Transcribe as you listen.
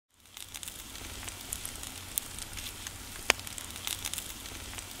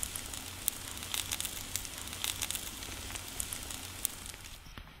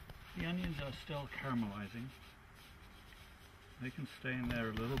onions are still caramelizing. They can stay in there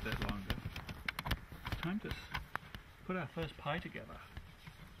a little bit longer. It's time to put our first pie together.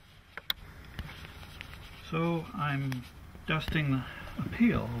 So I'm dusting a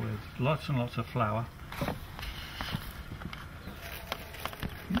peel with lots and lots of flour.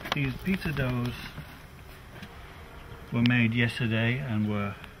 These pizza doughs were made yesterday and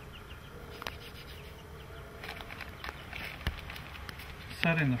were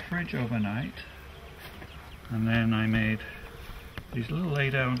set in the fridge overnight, and then I made these little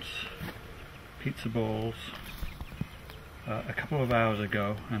 8-ounce pizza balls a couple of hours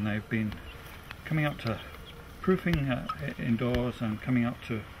ago, and they've been coming up to proofing indoors and coming up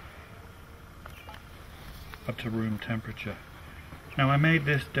to room temperature. Now I made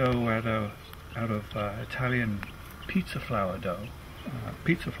this dough out of Italian pizza flour dough,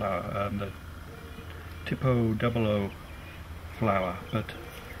 the Tipo 00 flour, but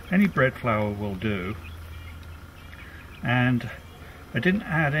any bread flour will do. And I didn't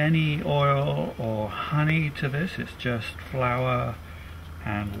add any oil or honey to this, it's just flour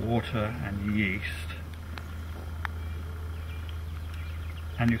and water and yeast.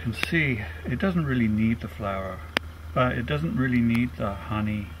 And you can see it doesn't really need the flour, but it doesn't really need the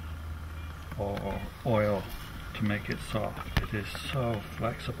honey or oil to make it soft. It is so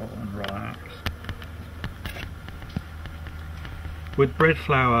flexible and relaxed. With bread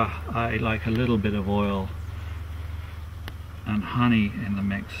flour, I like a little bit of oil and honey in the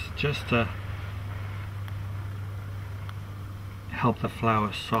mix, just to help the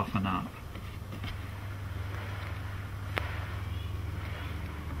flour soften up.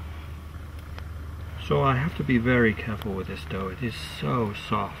 So I have to be very careful with this dough. It is so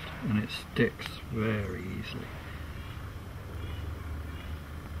soft and it sticks very easily.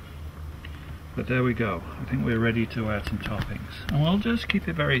 But there we go. I think we're ready to add some toppings. And we'll just keep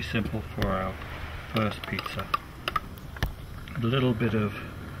it very simple for our first pizza. A little bit of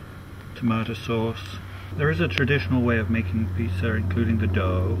tomato sauce. There is a traditional way of making pizza, including the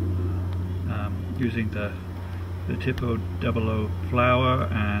dough, using the Tipo 00 flour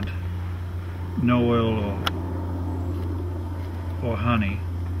and no oil or honey.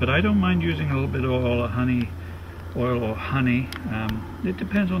 But I don't mind using a little bit of oil or honey. It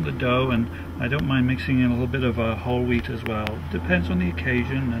depends on the dough, and I don't mind mixing in a little bit of whole wheat as well. It depends on the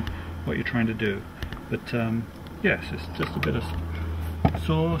occasion and what you're trying to do. But yes, it's just a bit of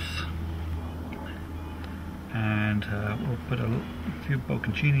sauce, and we'll put a few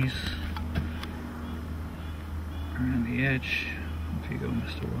bocconcinis around the edge. Off you go,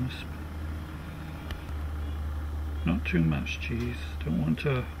 Mr. Wasp. Not too much cheese, don't want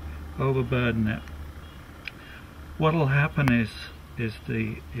to overburden it. What'll happen is if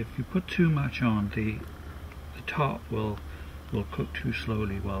you put too much on, the top will cook too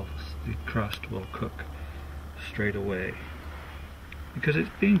slowly, while the crust will cook straight away, because it's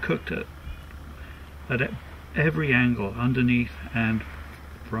being cooked at every angle, underneath and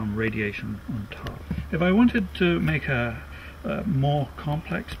from radiation on top. If I wanted to make a more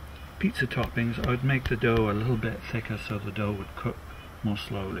complex pizza toppings, I would make the dough a little bit thicker so the dough would cook more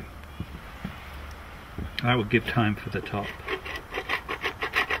slowly. I would give time for the top.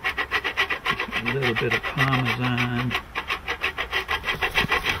 Just a little bit of Parmesan.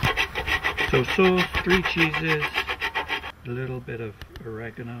 So sauce, 3 cheeses, a little bit of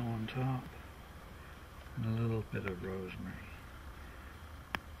oregano on top, and a little bit of rosemary.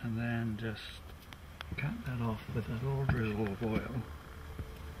 And then just cut that off with a little drizzle of oil.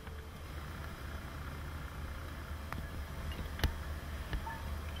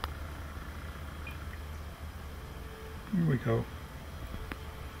 Here we go.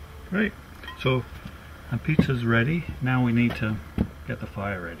 Great. So our pizza's ready. Now we need to get the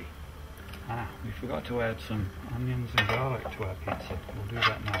fire ready. We forgot to add some onions and garlic to our pizza. We'll do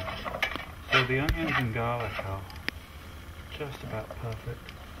that now. So the onions and garlic are just about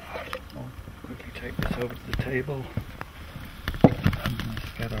perfect. I'll quickly take this over to the table and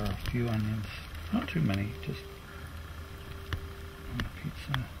scatter a few onions. Not too many, just on the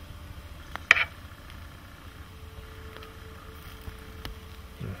pizza.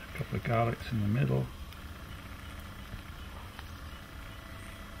 A couple of garlics in the middle.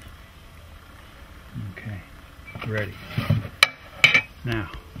 Okay, ready.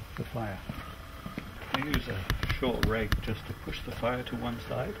 Now, the fire. I use a short rake just to push the fire to one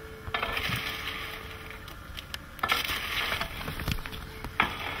side.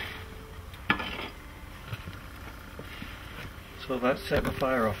 So that set the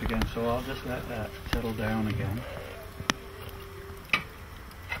fire off again, so I'll just let that settle down again.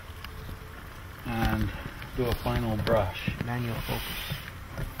 And do a final brush. Manual focus.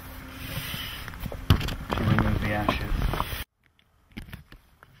 the ashes.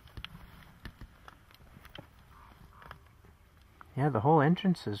 Yeah, the whole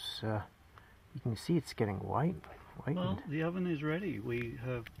entrance is, you can see it's getting whitened. Well, the oven is ready. We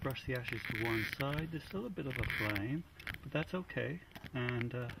have brushed the ashes to one side. There's still a bit of a flame, but that's okay.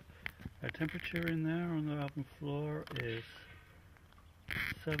 And our temperature in there on the oven floor is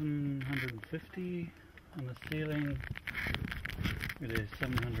 750. On the ceiling, it is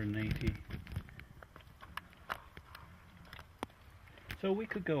 780. So we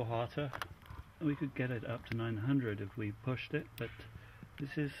could go hotter. We could get it up to 900 if we pushed it, but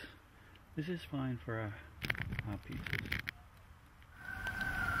this is fine for our pizzas.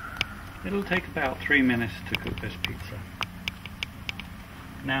 It'll take about 3 minutes to cook this pizza.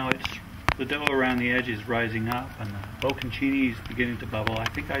 Now the dough around the edge is rising up and the bocconcini is beginning to bubble. I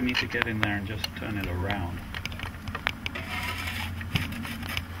think I need to get in there and just turn it around.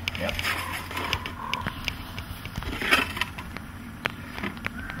 Yep.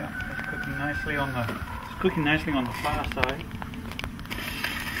 Yeah, it's cooking nicely on the far side.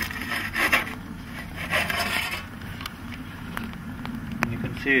 And you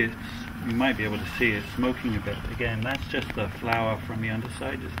can see you might be able to see it's smoking a bit. Again, that's just the flour from the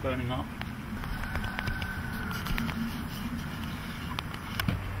underside just burning off.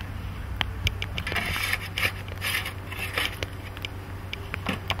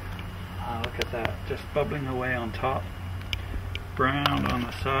 Look at that, just bubbling away on top. Brown on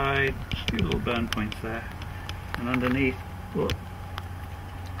the side, a few little burn points there. And underneath, whoop,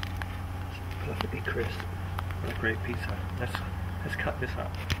 it's perfectly crisp. What a great pizza. Let's cut this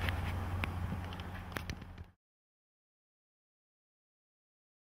up.